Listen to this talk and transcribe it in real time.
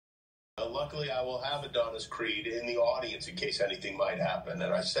Luckily, I will have Adonis Creed in the audience in case anything might happen.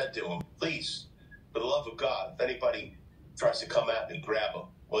 And I said to him, please, for the love of God, if anybody tries to come at me, grab him,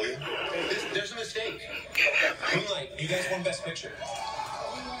 will you? There's a mistake. Moonlight, you guys won Best Picture.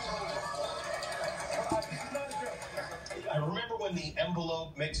 I remember when the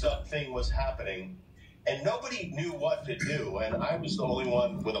envelope mix-up thing was happening, and nobody knew what to do, and I was the only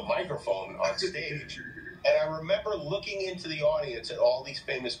one with a microphone on stage. And I remember looking into the audience at all these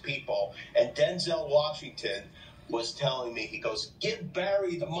famous people, and Denzel Washington was telling me, he goes, give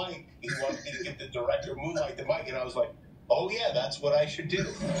Barry the mic. He wanted me to give the director Moonlight the mic, and I was like, oh yeah, that's what I should do.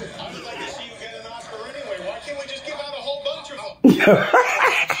 I would like to see you get an Oscar anyway. Why can't we just give out a whole bunch of them? Where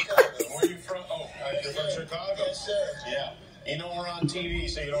are you from? Oh, you're from Chicago? Yes, sir. Yeah. You know we're on TV,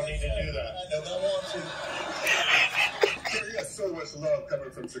 so you don't need to do that. I don't want to. You got so much love coming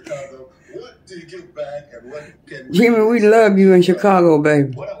from Chicago. What do you give back, and what can... Jimmy, we love you in Chicago,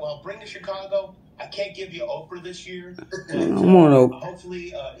 baby. Well, bring to Chicago. I can't give you Oprah this year. I don't want Oprah.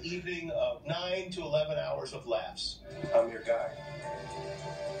 Hopefully, evening of 9 to 11 hours of laughs. I'm your guy.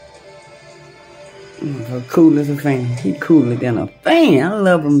 The cool as a fan. He cooler than a fan. I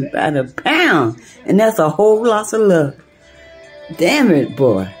love him by the pound. And that's a whole lot of love. Damn it,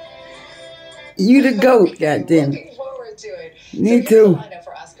 boy. You the GOAT, goddammit. Looking forward to it. Me too.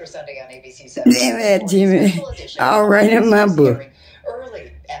 For Oscar Sunday on ABC 7. Damn it, Jimmy. All right in my book.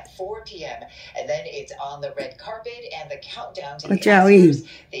 Early at 4 p.m. And then it's on the red carpet and the countdown to what the y'all Oscars. eat?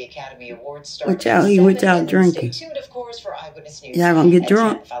 The Academy Awards start. What y'all eat? What y'all drinking? Stay tuned, of course, for Eyewitness News. Y'all gonna get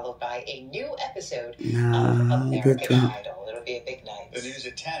drunk? Followed by a new episode of Nah, American get drunk. Idol. It'll be a big night. The news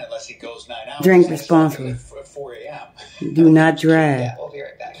at 10 unless he goes 9 hours. Drink responsibly. At 4 a.m. Do not drive Yeah, we'll be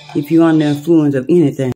right back. if you're under the influence of anything.